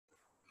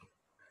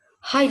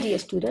Hi dear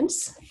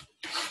students,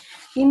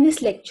 in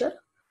this lecture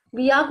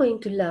we are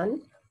going to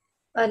learn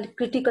a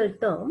critical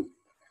term,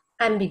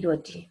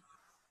 ambiguity.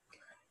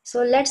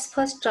 So let's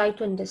first try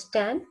to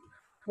understand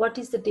what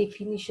is the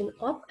definition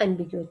of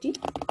ambiguity.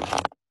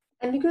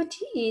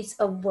 Ambiguity is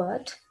a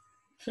word,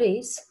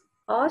 phrase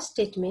or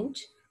statement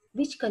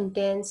which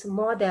contains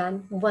more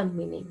than one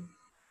meaning.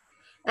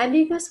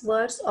 Ambiguous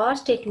words or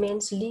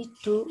statements lead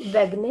to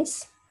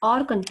vagueness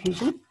or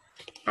confusion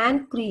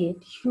and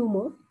create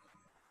humor.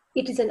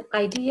 It is an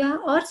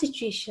idea or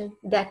situation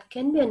that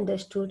can be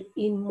understood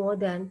in more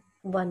than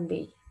one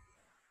way.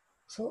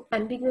 So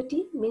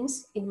ambiguity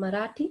means in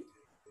Marathi,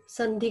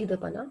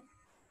 संदिग्धपणा.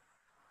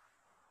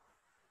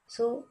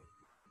 So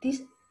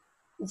this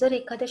जर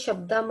एखाद्या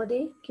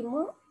शब्दामध्ये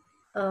किंवा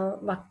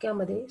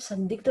वाक्यामध्ये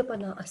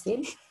संदिग्धपणा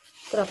असेल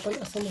तर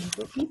आपण असं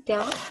म्हणतो की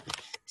त्या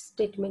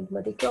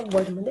स्टेटमेंटमध्ये किंवा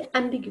वर्डमध्ये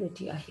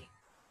ambiguity आहे.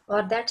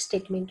 Or that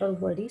statement or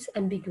word is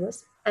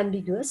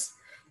ambiguous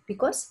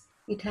because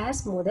it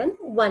has more than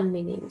one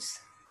meanings.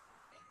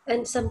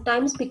 And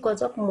sometimes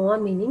because of more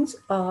meanings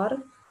or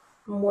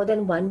more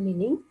than one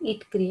meaning,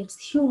 it creates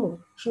humor.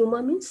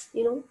 Humor means,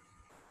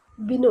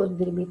 Vinod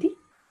निर्मिती.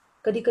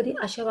 कधी कधी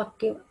अशा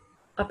वाक्य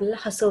आपल्याला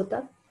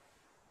हसवतात,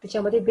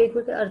 त्याच्यामध्ये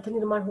वेगवेगळे अर्थ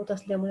निर्माण होत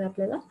असल्यामुळे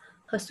आपल्याला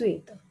हसू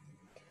येतं.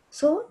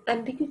 So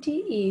ambiguity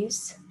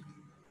is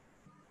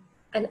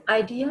an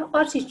idea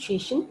or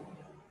situation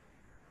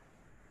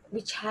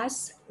which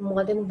has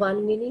more than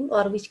one meaning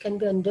or which can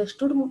be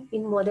understood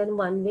in more than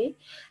one way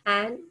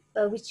and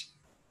which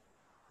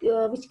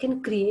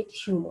can create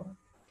humor.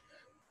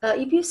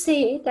 If you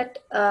say that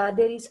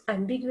there is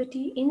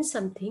ambiguity in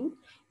something,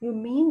 you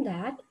mean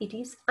that it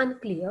is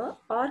unclear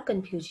or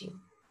confusing.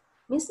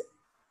 Means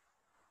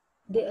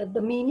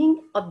the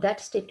meaning of that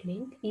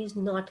statement is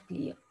not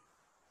clear.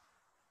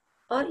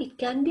 Or it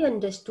can be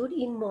understood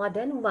in more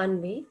than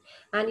one way,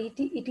 and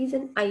it is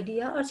an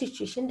idea or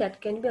situation that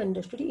can be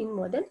understood in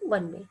more than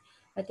one way.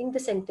 I think the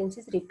sentence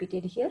is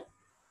repeated here.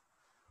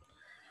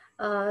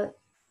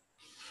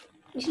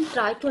 We should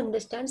try to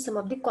understand some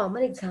of the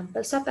common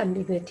examples of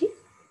ambiguity.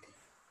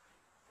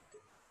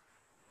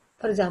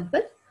 For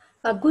example,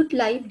 a good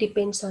life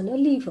depends on a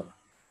lever.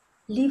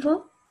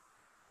 Lever,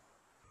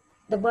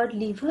 the word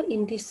lever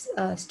in this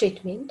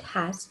statement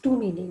has two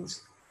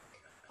meanings.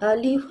 A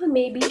liver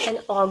may be an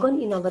organ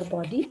in our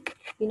body.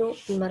 In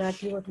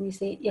Marathi, what we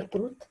say,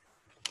 yakrut.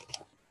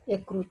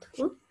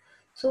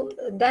 So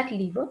that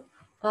liver,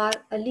 or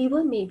a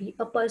liver may be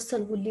a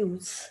person who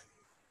lives,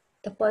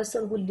 the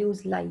person who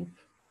lives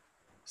life.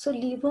 So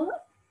liver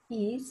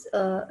is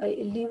a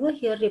liver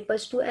here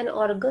refers to an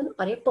organ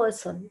or a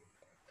person.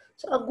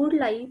 So a good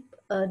life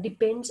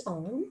depends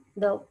on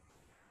the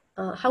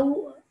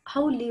how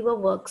liver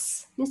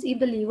works. Means if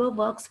the liver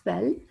works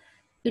well,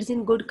 it's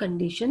in good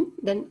condition,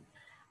 then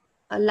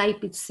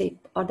life is safe,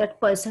 or that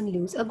person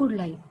lives a good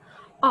life.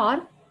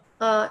 Or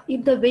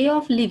if the way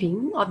of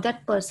living of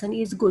that person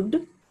is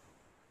good,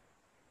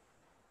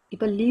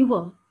 if a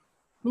liver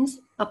means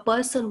a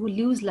person who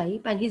lives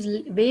life and his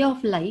way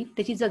of life,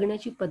 त्याची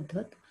जगण्याची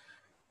पद्धत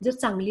जर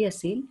चांगली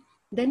असेल,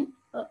 then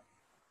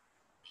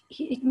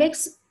it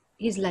makes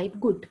his life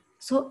good.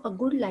 So a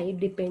good life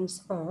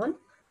depends on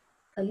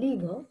a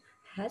liver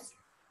has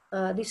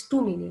these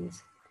two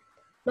meanings.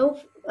 Now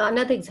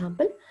another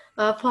example,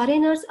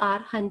 foreigners are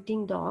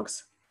hunting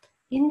dogs.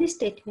 In this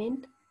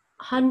statement,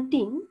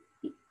 hunting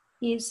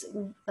is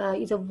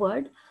a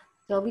word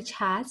which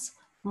has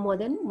more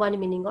than one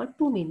meaning or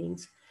two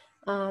meanings.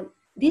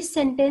 This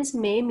sentence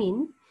may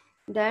mean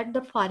that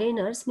the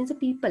foreigners means the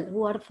people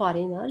who are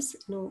foreigners,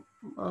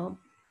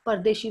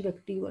 Pardeshi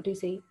Vyakti, what you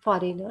say,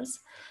 foreigners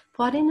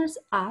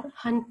are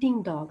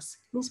hunting dogs.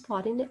 Means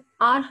foreigners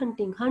are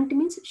hunting. Hunt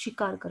means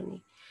शिकार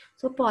करणे.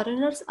 So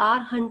foreigners are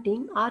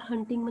hunting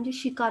म्हणजे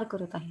शिकार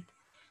करत आहेत.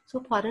 So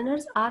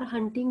foreigners are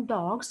hunting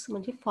dogs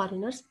म्हणजे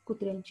foreigners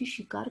कुत्र्यांची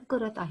शिकार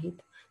करत आहेत.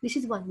 This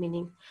is one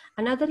meaning.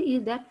 Another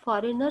is that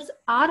foreigners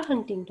are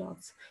hunting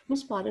dogs.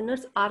 Means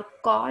foreigners are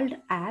called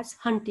as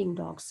hunting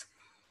dogs.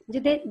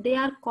 They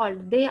are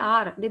called, they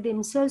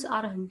themselves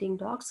are hunting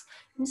dogs.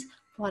 Means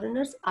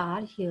foreigners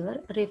are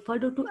here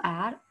referred to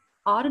as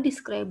or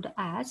described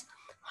as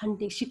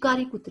hunting,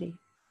 shikari kutre.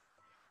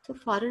 So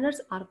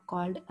foreigners are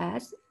called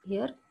as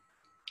here,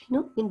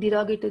 in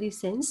derogatory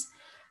sense,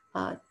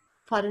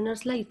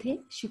 foreigners ला इथे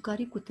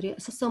शिकारी कुत्रे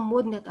असं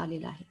संबोधण्यात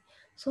आलेलं आहे.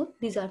 So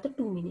these are the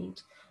two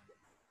meanings.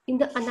 In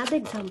the another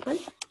example,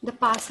 the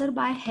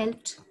passerby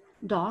helped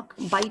dog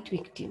bite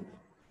victim.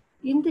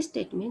 In this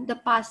statement, the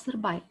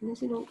passerby means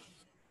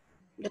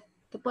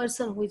the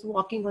person who is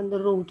walking on the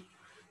road,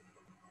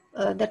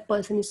 that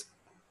person is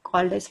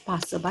called as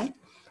passerby.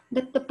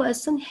 That the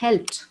person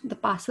helped, the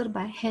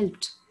passerby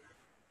helped.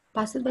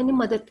 Passerby ने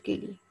मदत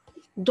केली.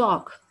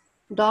 Dog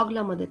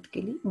ला मदत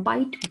केली.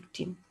 Bite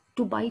victim,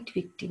 to bite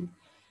victim.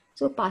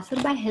 So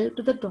passerby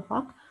helped the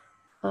dog.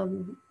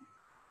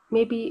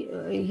 Maybe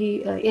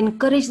he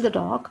encouraged the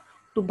dog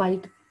to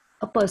bite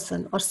a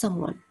person or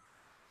someone.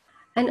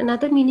 And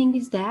another meaning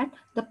is that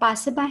the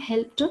passerby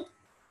helped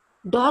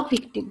dog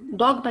bite victim.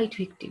 Dog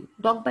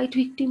bite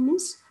victim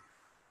means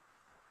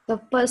the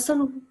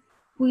person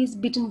who is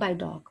bitten by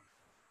dog,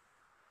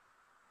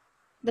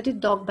 that is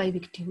dog bite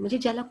victim. म्हणजे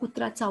ज्याला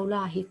कुत्रा चावला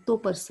आहे तो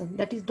person,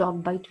 that is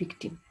dog bite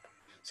victim.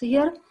 So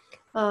here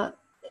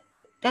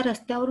त्या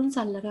रस्त्यावरून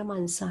चालणाऱ्या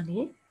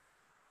माणसाने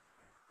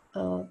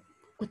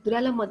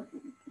कुत्र्याला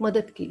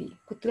मदत केली,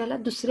 कुत्र्याला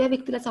दुसऱ्या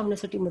व्यक्तीला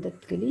चावण्यासाठी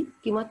मदत केली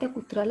किंवा त्या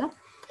कुत्र्याला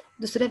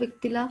दुसऱ्या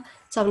व्यक्तीला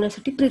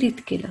चावण्यासाठी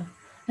प्रेरित केलं.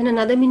 And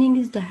another meaning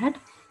is that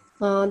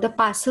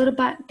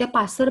त्या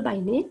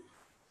पासरबाईने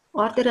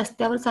और त्या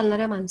रस्त्यावर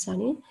चालणाऱ्या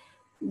माणसाने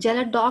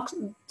ज्याला डॉग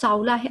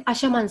चावला आहे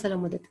अशा माणसाला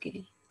मदत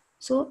केली.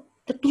 So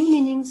the two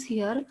meanings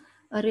here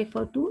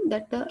refer to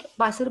that the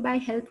passerby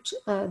helped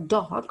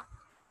dog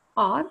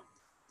or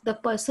the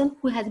person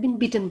who has been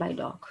bitten by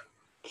dog.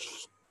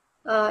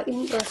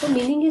 So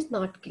meaning is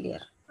not clear.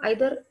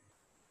 Either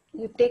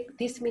you take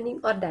this meaning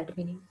or that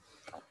meaning.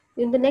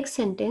 In the next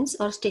sentence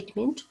or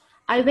statement,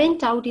 I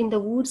went out in the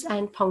woods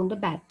and found a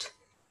bat.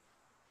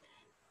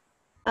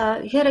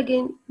 Here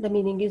again the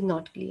meaning is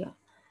not clear.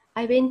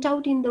 I went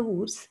out in the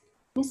woods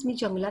means मी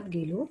जंगलात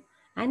गेलो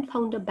and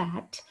found a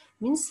bat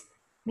means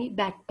me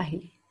bat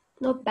पाहिली.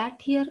 Now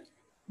bat here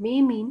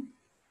may mean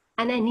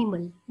an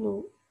animal. No,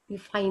 you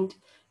find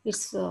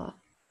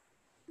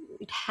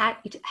it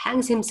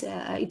hangs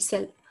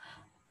itself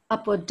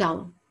up or down.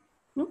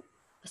 No,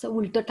 असं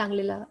उलटं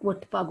टांगलेला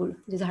वटपागुळ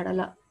जे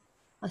झाडाला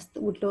असतं,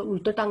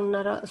 उलटं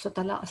टांगणारा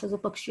स्वतःला असा जो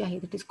पक्षी आहे,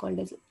 that is called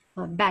as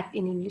bat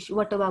in English,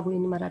 वटवाघूळ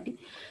in Marathi.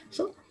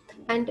 So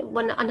and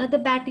another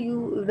bat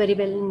you very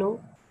well know,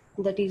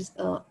 that is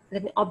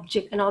an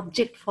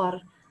object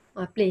for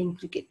playing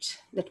cricket,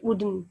 that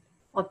wooden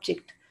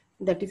object,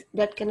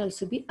 that can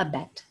also be a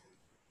bat.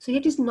 So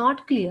it is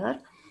not clear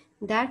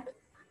that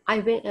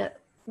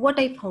what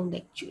I found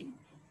actually.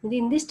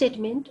 In this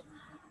statement,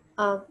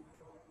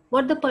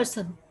 what the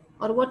person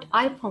or what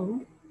I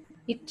found,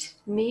 it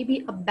may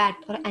be a bat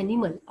or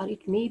animal, or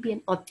it may be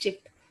an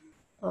object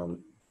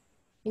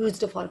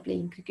used for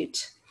playing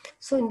cricket.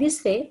 So in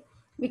this way,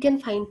 we can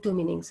find two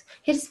meanings.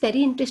 Here's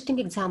very interesting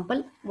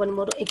example. One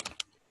more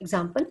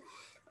example.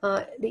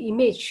 The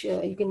image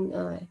you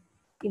can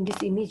in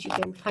this image you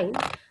can find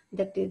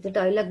that is the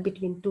dialogue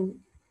between two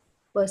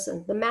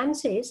persons. The man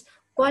says,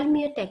 "Call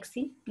me a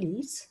taxi,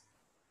 please."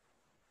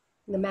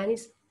 The man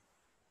is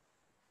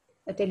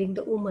telling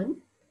the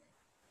woman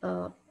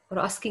or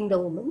asking the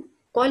woman,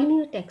 "Call me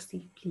a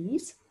taxi,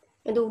 please."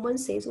 And the woman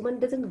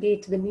doesn't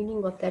get the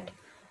meaning of that,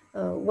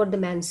 what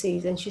the man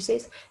says, and she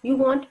says, "You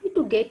want me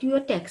to get you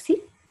a taxi,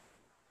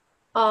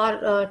 or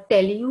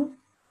tell you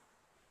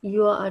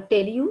you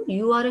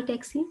are a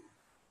taxi?"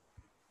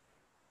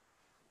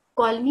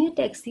 Call me a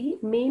taxi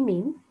may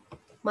mean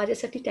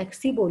माझ्यासाठी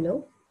taxi बोलव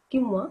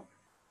किंवा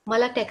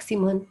मला taxi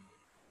म्हण.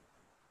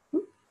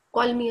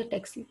 Call me a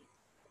taxi,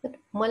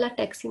 मला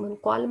taxi म्हण.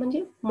 Call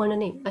म्हणजे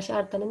म्हणणे अशा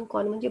अर्थाने,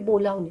 कॉल म्हणजे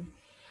बोलावणे.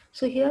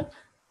 So here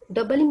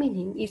double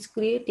meaning is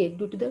created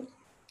due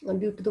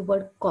to the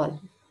word call.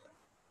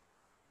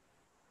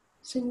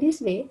 So in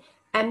this way,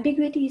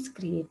 ambiguity is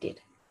created.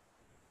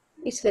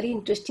 It's very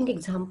interesting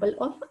example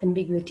of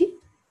ambiguity.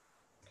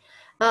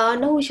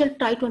 Now we shall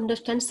try to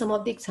understand some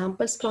of the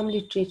examples from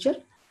literature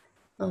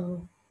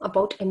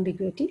about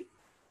ambiguity.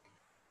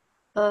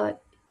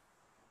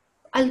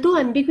 Although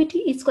ambiguity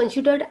is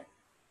considered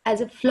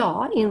as a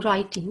flaw in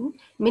writing,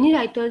 many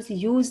writers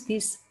use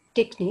this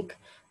technique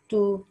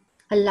to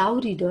allow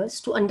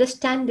readers to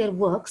understand their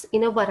works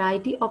in a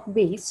variety of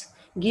ways,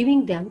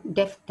 giving them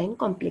depth and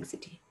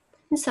complexity.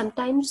 And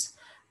sometimes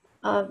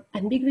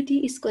ambiguity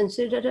is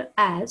considered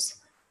as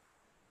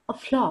a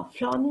flaw.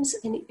 Flaw means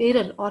an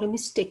error or a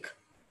mistake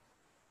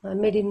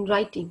made in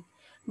writing.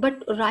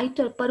 But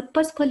writer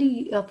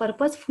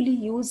purposefully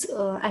use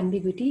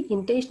ambiguity,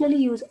 intentionally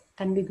use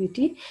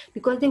ambiguity,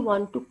 because they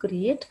want to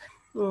create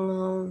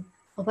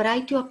a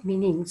variety of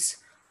meanings,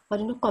 or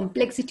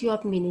complexity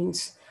of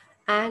meanings.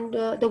 And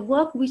the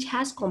work which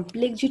has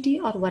complexity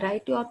or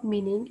variety of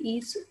meaning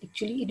is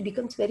actually, it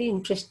becomes very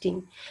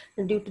interesting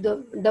due to the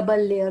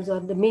double layers or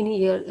the many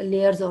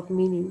layers of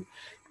meaning,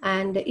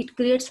 and it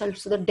creates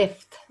also the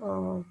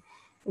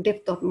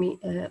depth of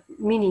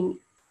meaning.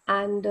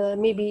 And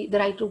maybe the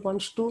writer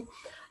wants to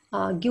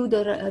give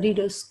the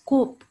reader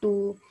scope to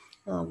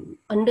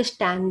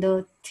understand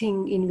the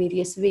thing in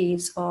various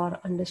ways, or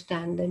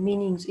understand the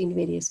meanings in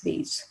various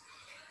ways.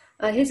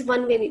 Here's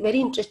one very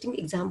interesting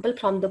example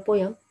from the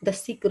poem "The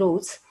Sick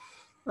Rose,"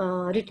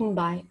 written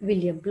by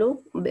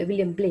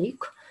William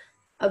Blake,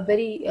 a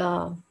very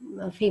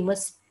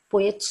famous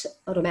poet,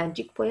 a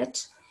romantic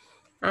poet.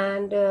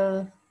 And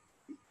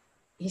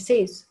he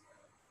says,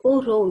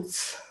 "O rose,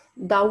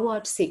 thou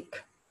art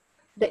sick.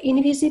 The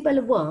invisible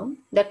worm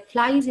that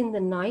flies in the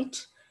night,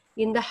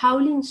 in the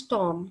howling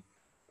storm,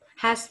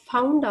 has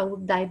found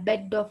out thy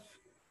bed of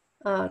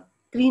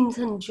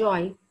crimson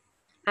joy,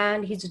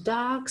 and his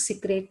dark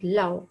secret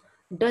love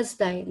does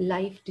thy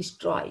life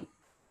destroy."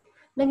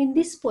 Now in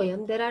this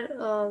poem there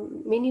are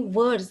many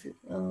words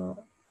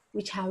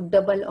which have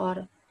double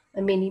or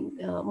many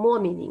more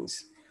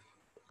meanings.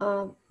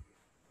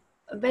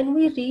 When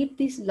we read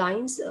these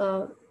lines,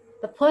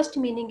 The first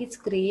meaning is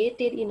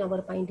created in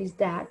our mind is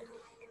that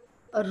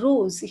a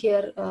rose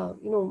here,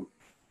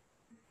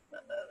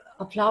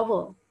 a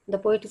flower. The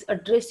poet is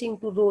addressing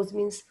to rose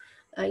means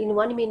in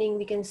one meaning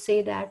we can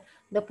say that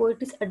the poet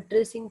is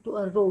addressing to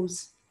a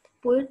rose.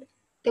 Poet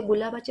त्या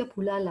गुलाबाच्या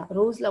फुलाला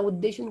रोजला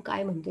उद्देशून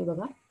काय म्हणतोय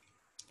बघा.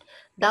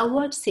 Thou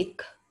art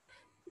sick.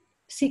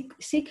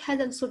 Sick has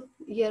also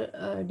here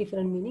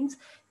different meanings.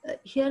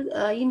 Here,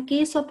 in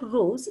case of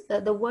rose,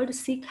 the word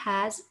sick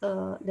has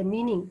the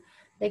meaning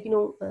like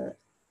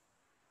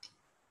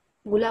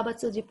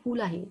गुलाबाचं जे फूल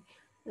आहे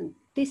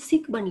ते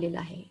सिक बनलेलं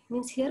आहे,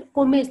 मीन्स हिअर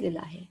कोमेजलेलं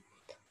आहे,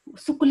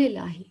 सुकलेलं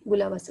आहे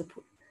गुलाबाचं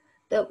फूल.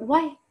 तर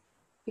वाय?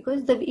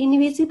 Because the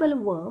invisible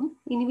worm,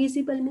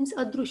 invisible means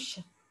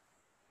अदृश्य.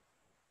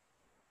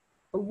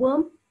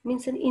 Worm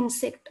means an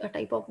insect, a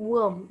type of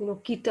worm,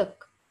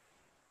 कीटक,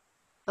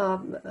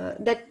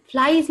 that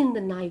flies in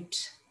the night.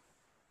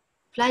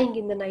 Flying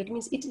in the night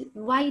means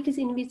why it is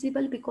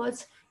invisible,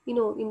 because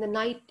in the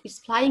night it's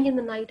flying in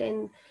the night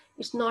and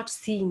it's not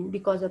seen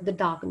because of the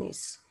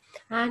darkness.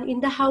 And in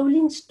the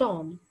howling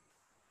storm,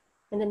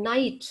 in the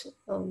night,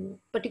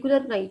 particular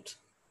night,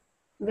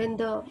 when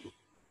the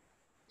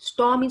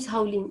storm is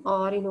howling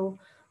or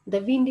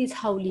the wind is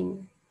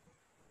howling.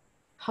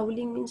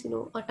 Howling means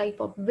a type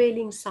of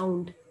wailing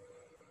sound.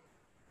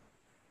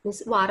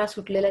 Means वारा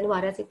सुटलेला आणि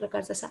वाऱ्याचा एक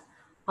प्रकारचा असा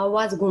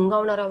आवाज,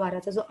 घोंगावणारा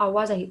वाऱ्याचा जो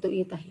आवाज आहे तो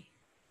येत आहे.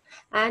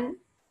 And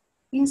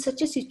in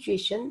such a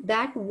situation,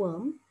 that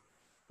worm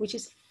which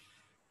is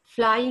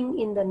flying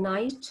in the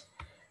night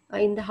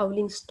in the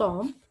howling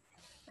storm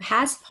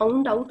has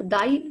found out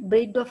thy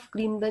bed of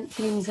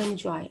crimson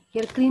joy.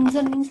 Here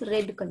crimson means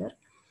red color,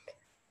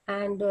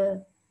 and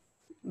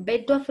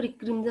bed of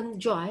crimson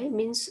joy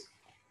means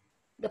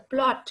the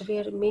plot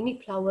where many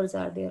flowers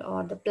are there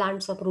or the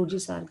plants of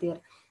roses are there.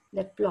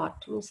 That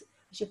plot means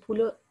अशी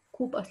फुलं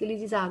खूप असलेली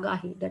जी जागा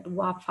आहे, that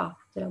वाफा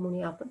ज्याला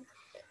म्हणूया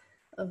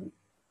आपण,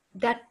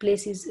 that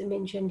place is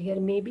mentioned here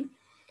maybe.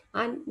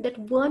 And that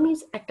worm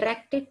is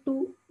attracted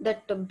to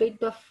that bed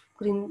of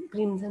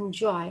crimson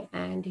joy,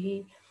 and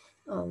he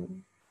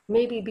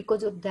maybe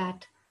because of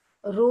that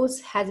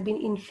rose has been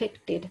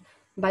infected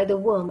by the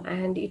worm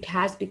and it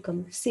has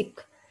become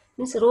sick.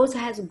 Means rose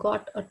has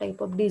got a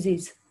type of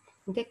disease.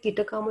 त्या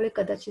कीटकामुळे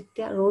कदाचित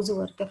त्या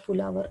रोजवर, त्या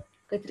flower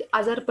काहीतरी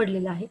आजार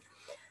पडलेला आहे,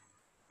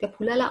 त्या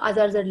फुलाला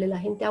आजार जडलेला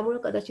आहे, त्यामुळे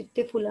कदाचित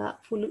ते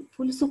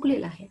फुल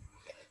सुकलेलं आहे.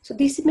 So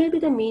this may be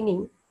the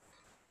meaning.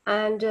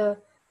 And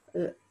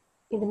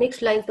in the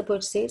next lines the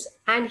poet says,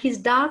 and his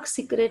dark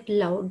secret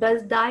love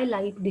does thy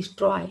life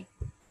destroy.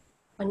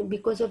 And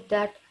because of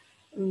that,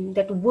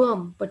 that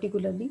worm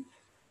particularly,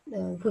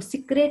 who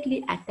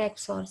secretly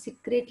attacks or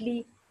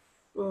secretly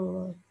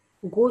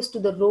goes to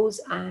the rose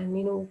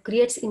and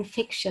creates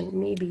infection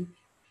maybe.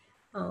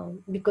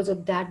 Because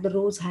of that the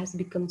rose has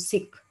become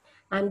sick,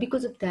 and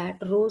because of that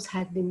rose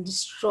has been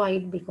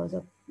destroyed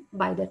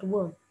by that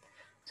worm.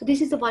 So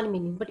this is the one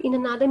meaning. But in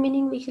another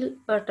meaning we shall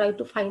try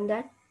to find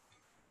that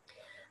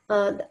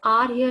the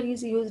R here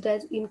is used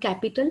as in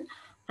capital,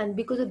 and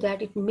because of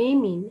that it may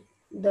mean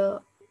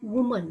the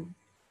woman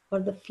or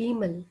the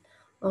female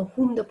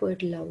whom the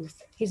poet loves,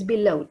 his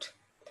beloved.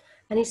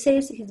 And he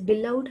says his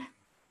beloved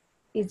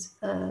is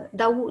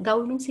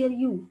thou means here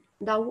you,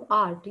 thou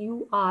art,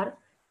 you are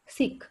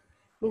sick,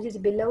 means his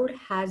beloved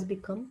has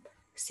become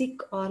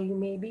sick, or you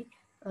may be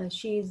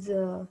she is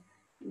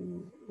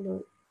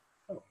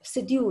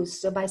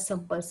seduced by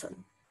some person.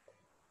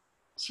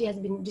 She has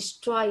been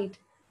destroyed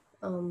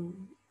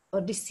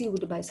or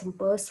deceived by some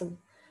person.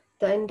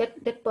 Then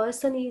that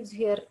person is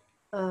here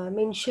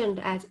mentioned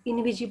as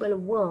invisible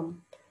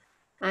worm,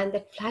 and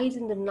that flies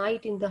in the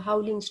night in the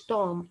howling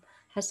storm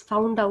has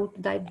found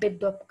out thy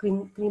bed of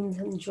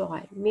crimson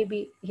joy.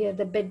 Maybe here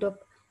the bed of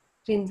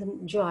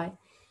crimson joy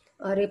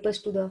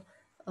refers to the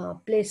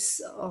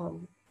place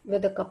where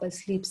the couple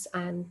sleeps,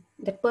 and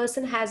that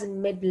person has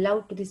made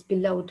love to this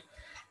beloved,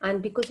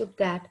 and because of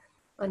that,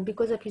 and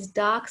because of his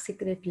dark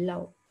secret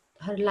love,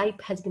 her life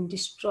has been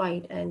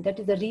destroyed, and that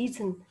is the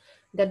reason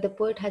that the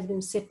poet has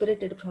been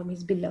separated from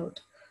his beloved.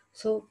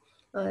 So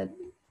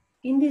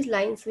in these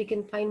lines we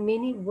can find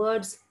many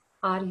words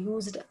are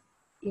used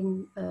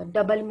in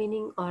double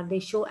meaning, or they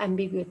show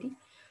ambiguity.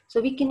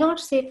 So we cannot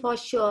say for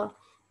sure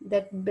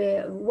that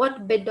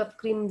what bed of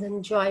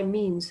crimson joy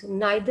means.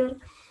 Neither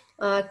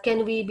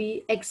can we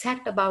be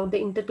exact about the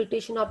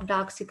interpretation of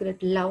dark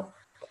secret love,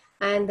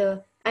 and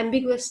the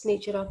ambiguous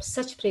nature of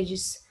such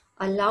phrases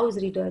allows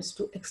readers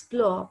to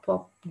explore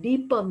for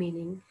deeper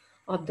meaning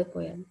of the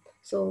poem.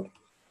 So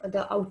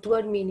the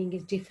outward meaning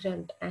is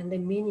different, and the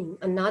meaning,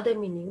 another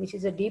meaning, which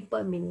is a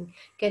deeper meaning,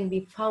 can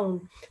be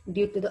found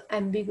due to the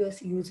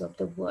ambiguous use of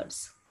the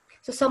words.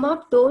 So some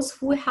of those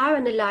who have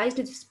analyzed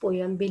this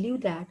poem believe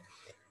that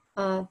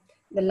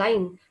the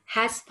line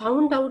has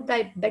found out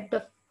thy bed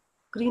of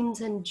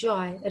crimson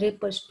joy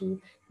refers to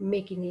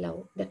making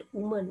love. That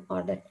woman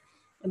or that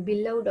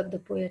beloved of the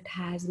poet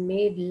has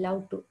made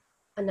love to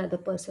another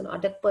person, or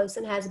that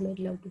person has made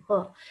love to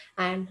her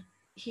and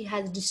he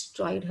has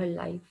destroyed her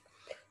life.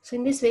 So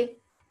in this way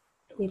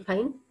we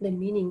find the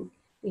meaning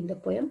in the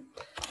poem.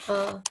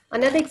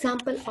 Another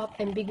example of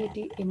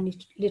ambiguity in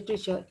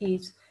literature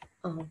is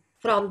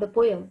from the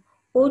poem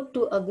Ode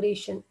to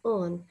Aggression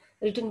Urn,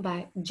 written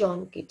by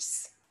John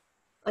Keats.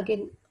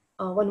 Again,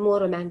 one more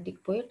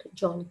romantic poet,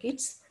 John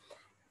Keats.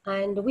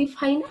 And we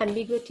find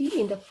ambiguity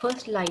in the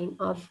first line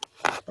of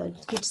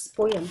Keats'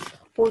 poem,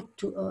 Ode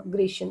to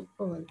Aggression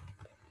Urn.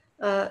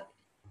 Uh,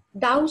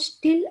 Thou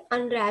still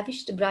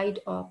unravished bride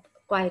of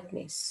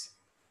quietness.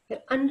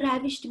 Here,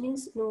 unravished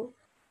means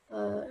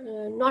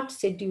not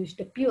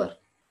seduced, pure,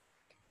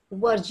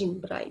 virgin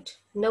bride,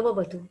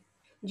 Navavadhu,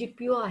 ji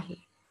pure आहे.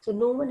 So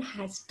no one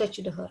has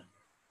touched her,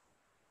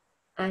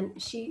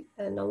 and she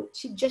now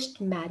she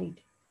just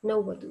married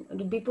Navavadhu,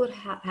 and before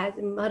has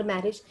her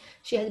marriage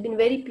she has been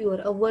very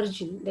pure, a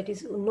virgin. That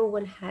is, no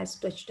one has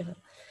touched her.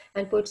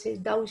 And poet says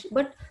thou,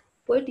 but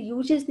poet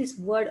uses this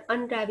word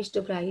unravished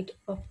bride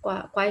of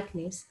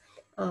quietness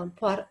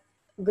for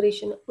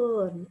Grecian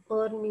urn.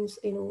 Urn means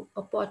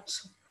a pot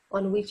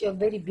on which a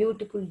very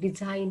beautiful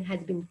design has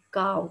been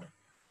carved.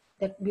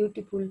 That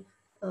beautiful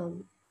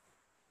um,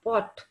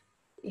 pot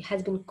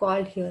has been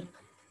called here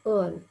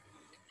urn.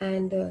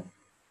 And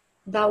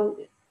thou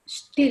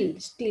still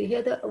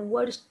here the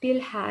word still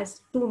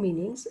has two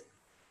meanings.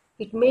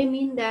 It may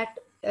mean that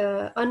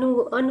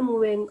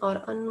unmoving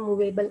or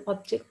unmovable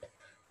object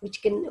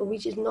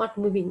which is not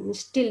moving,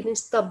 still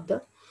means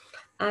stabda.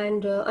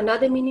 And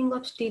another meaning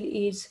of still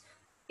is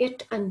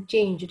yet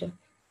unchanged,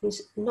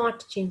 means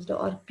not changed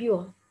or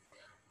pure,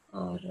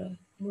 or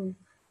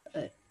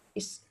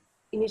is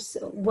in its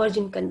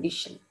virgin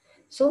condition.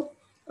 So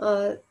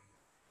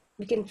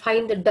we can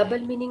find the double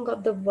meaning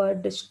of the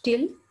word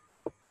still,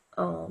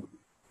 um,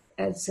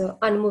 as an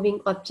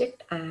unmoving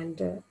object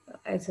and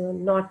as a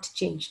not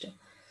changed.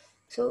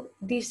 So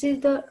this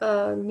is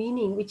the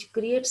meaning which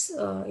creates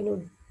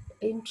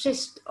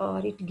interest,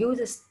 or it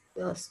gives us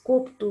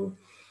scope to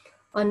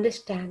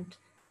understand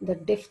the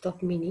depth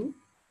of meaning.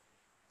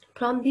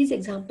 From these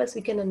examples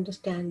we can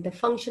understand the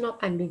function of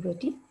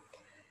ambiguity.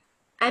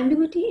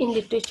 Ambiguity in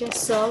literature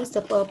serves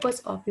the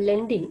purpose of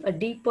lending a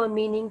deeper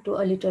meaning to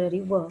a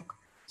literary work.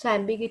 So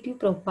ambiguity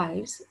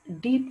provides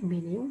deep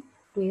meaning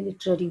to a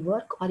literary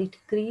work, or it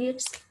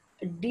creates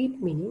a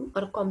deep meaning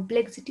or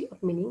complexity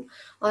of meaning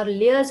or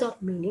layers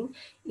of meaning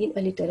in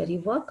a literary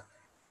work.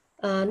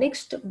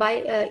 Next,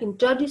 by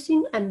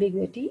introducing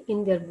ambiguity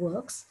in their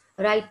works,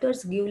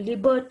 writers give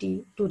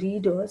liberty to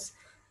readers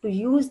to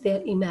use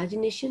their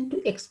imagination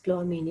to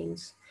explore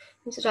meanings.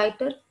 This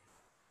writer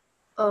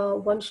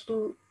wants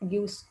to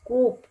give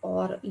scope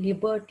or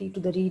liberty to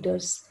the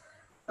readers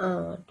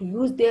to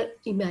use their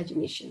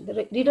imagination.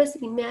 The readers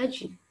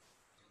imagine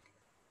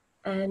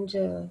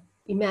and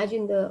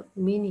imagine the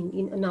meaning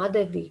in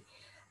another way,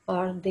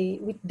 or they,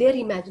 with their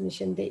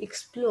imagination, they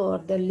explore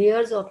the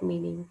layers of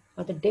meaning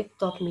or the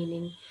depth of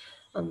meaning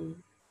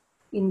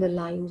in the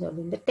lines or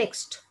in the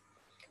text.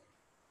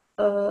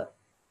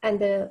 And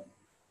the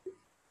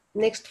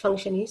next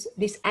function is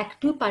this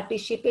active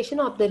participation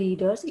of the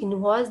readers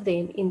involves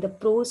them in the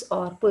prose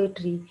or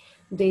poetry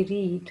they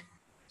read.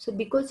 So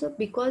because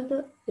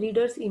the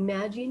readers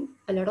imagine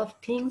a lot of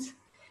things,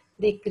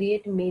 they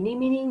create many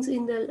meanings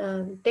in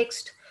the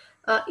text.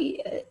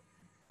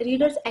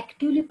 Readers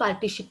actively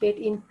participate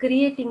in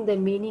creating the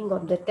meaning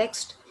of the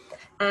text,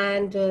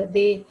 and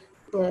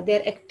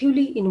they're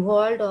actively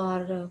involved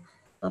or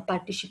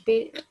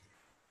participate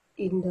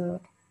in the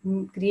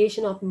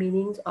creation of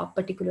meanings of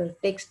particular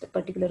text,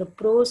 particular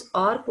prose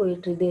or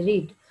poetry they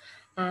read.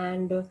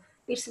 And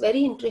it's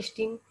very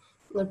interesting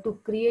to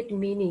create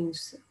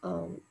meanings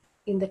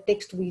in the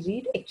text we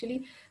read.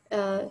 Actually,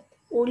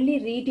 only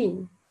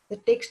reading the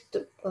text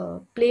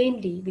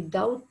plainly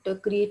without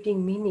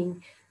creating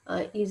meaning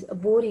is a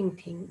boring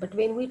thing. But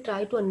when we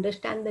try to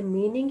understand the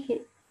meaning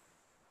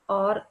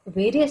or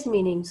various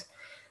meanings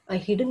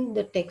hidden in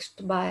the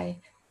text by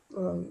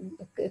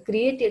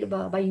created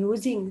by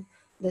using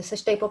the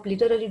such type of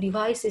literary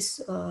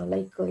devices,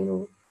 like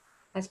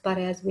as far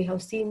as we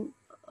have seen,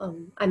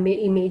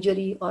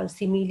 imagery or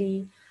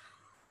simile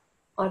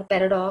or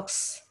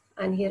paradox,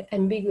 and here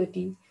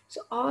ambiguity.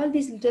 So all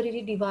these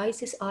literary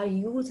devices are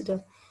used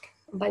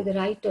by the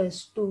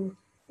writers to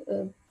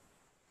uh,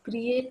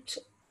 create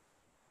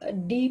a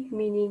deep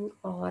meaning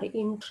or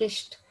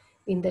interest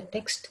in the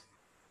text.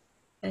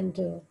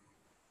 And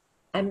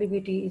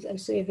ambiguity is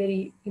also a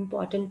very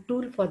important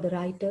tool for the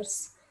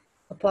writers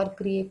for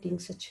creating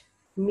such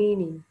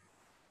meaning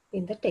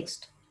in the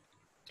text.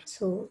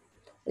 So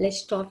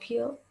let's stop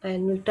here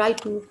and we'll try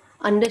to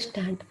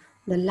understand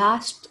the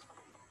last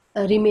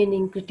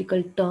remaining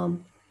critical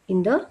term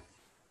in the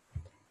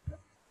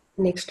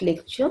next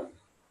lecture.